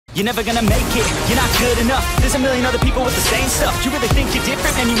You're never gonna make it, you're not good enough. There's a million other people with the same stuff. You really think you're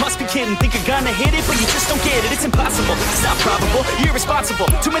different? Man, you must be kidding. Think you're gonna hit it, but you just don't get it. It's impossible, it's not probable, you're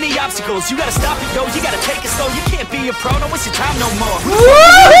irresponsible. Too many obstacles, you gotta stop it, yo. You gotta take it slow, you can't be a pro. Don't waste your time no more.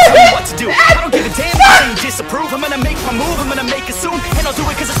 Tell me what to do, I don't give a damn if you disapprove. I'm gonna make my move, I'm gonna make it soon. And I'll do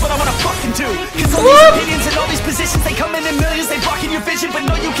it cause it's what I wanna fucking do. Cause all these opinions and all these positions, they come in millions. They blocking your vision, but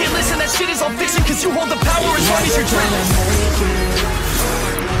no, you can't listen. That shit is all fiction, cause you hold the power as long as you're dreaming.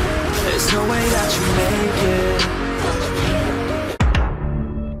 There's no way that you make it.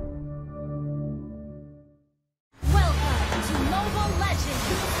 Welcome to Mobile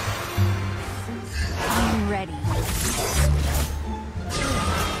Legends. I'm ready.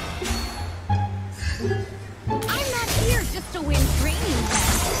 I'm not here just to win training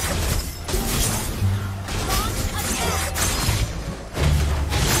tests.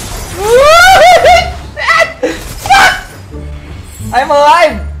 I'm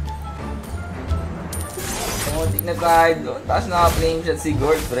alive! Pumuntik na kahit doon. Tapos naka-flame shot si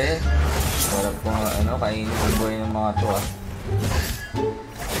Gord, pre. Para po, ano, kainin ang boy ng mga to, ah.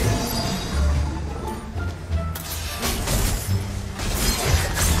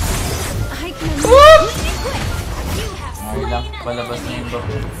 Ay lang, palabas na yung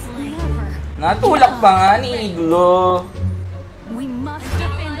bako. Natulak pa nga ni Iglo. We must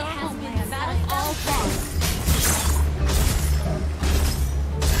defend our homeland at all costs.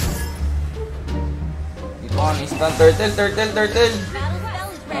 Stun, turtle!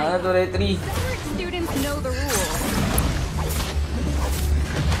 Ah, to retry. Students know the rules.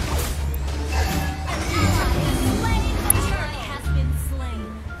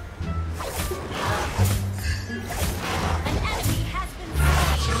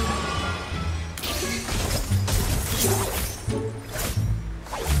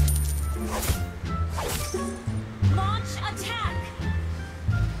 Launch attack.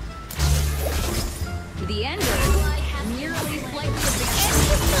 The ender nearly slightly advanced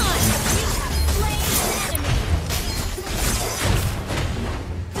the sun. You have slain an enemy.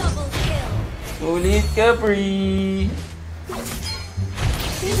 Double kill. Ulit ka, pre.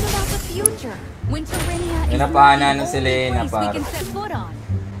 Think about the future. Winterrenia is Napahana the na sila eh, only place we napara. can set foot on.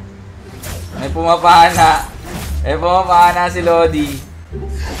 May pumapana. May pumapana si Lodi.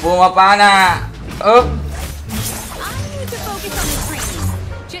 Pumapana. Oh! I need to focus on the training.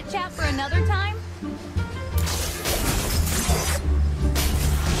 Chit chat for another time.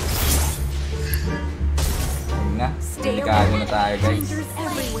 Na, Stay delikado na tayo, guys. Dangers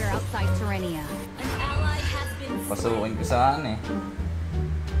everywhere outside Terrenia. An ally has been Pasukin ko saan eh.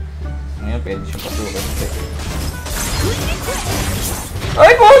 Ngayon, pwede siyang pasukin.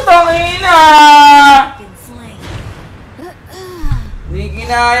 Ay, putang ina! slain. Hindi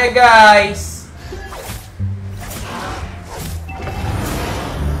kinaya, guys.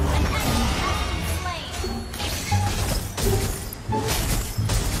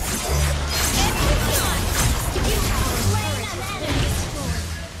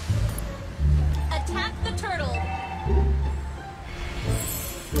 Attack the turtle.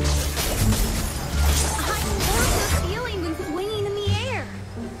 I love the feeling when swinging in the air.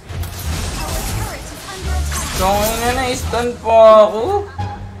 Our turret is under attack. So, ngayon na, na-stun pa ako.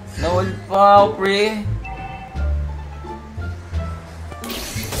 Nawal pa ako, pre.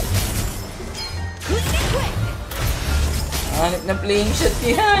 Hanip na playing shot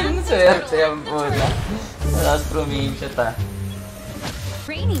yan. Swerte ang puta. Last playing shot, ah.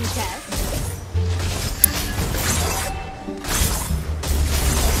 Training test.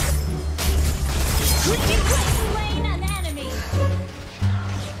 Slain an enemy.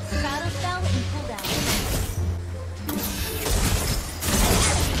 Battle spell and cooldown.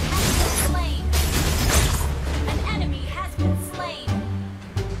 An enemy has been slain.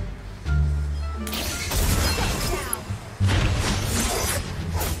 Down.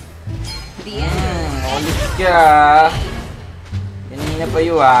 The end. Ulit ka. Kanina pa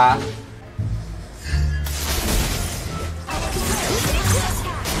yun, ah.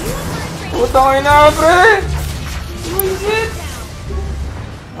 Putang ina, pre! Bullshit!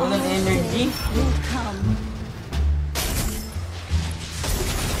 Walang energy. Will come.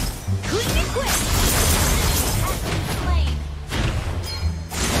 Quick! Slain.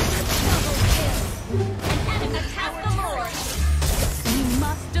 Double kill. An enemy attack the Lord. We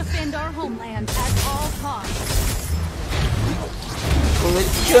must defend our homeland at all costs. Ulit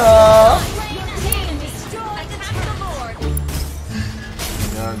ka! Slain an enemy. Attack the Lord.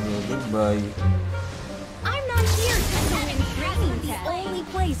 Gago, goodbye. I'm not here just to win training test. The only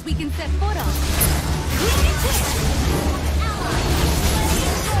place we can set foot on.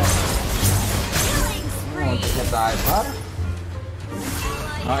 Killing spree. Muntik na tayo, par.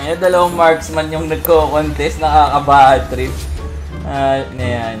 Ally Ang dalawang marksman yung nagko-contest, nakaka-bad trip. Na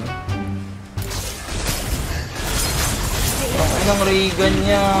yan. Anong Reagan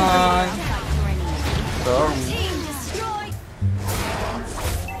yan? Storm.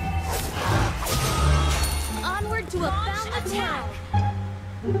 Onward to a found attack.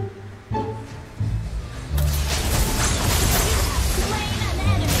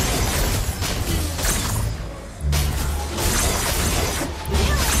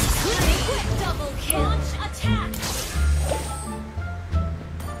 Launch attack!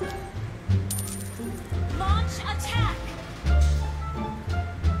 Launch attack!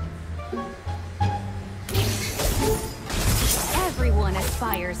 Everyone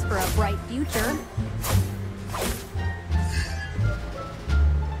aspires for a bright future.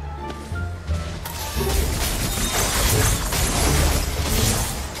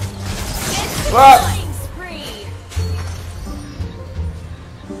 What?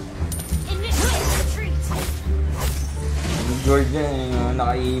 Jordan,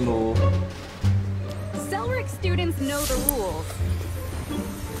 naka-emo. Cellric students know the rules.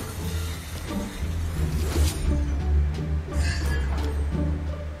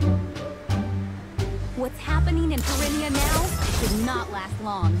 What's happening in Perinia now did not last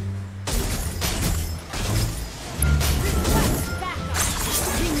long.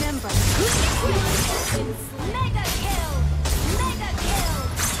 Remember, mega kill! Mega kill!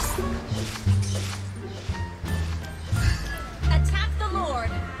 Attack the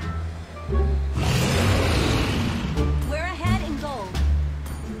Lord! We're ahead in gold.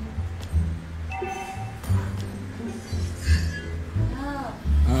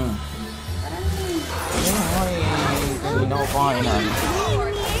 Kanina ko pa kainan.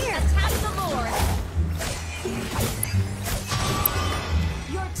 Attack the Lord!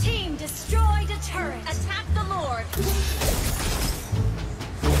 Your team destroyed a turret. Attack the Lord!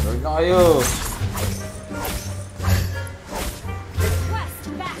 Lord na kayo. Request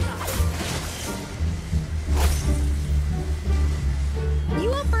backup.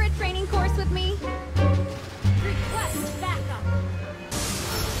 You up for a training course with me? Request backup.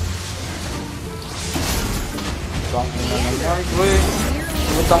 Putang ina naman, boy.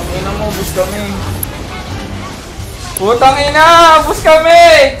 Putang ina mo, bus kami. Putang ina, bus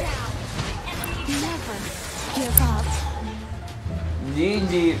kami! Never give up.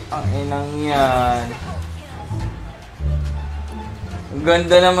 GG, ang inang yan. Ang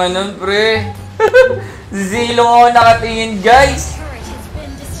ganda naman nun, pre. Zilong ako nakatingin, guys. Turret has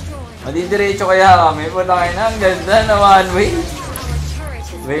been destroyed. Madidiretso kaya kami. Putang ina, ang ganda na one way. Our turret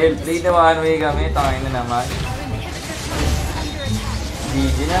has Well played na one way kami. Tangin na naman.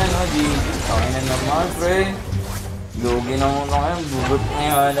 GG na, no? GG. Tangin na naman, pre. Lugi na muna kayo. Bugot na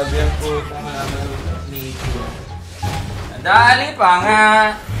yung hanap yan po. Dali pa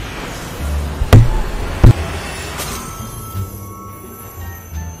nga.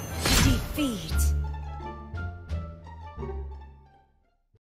 defeat.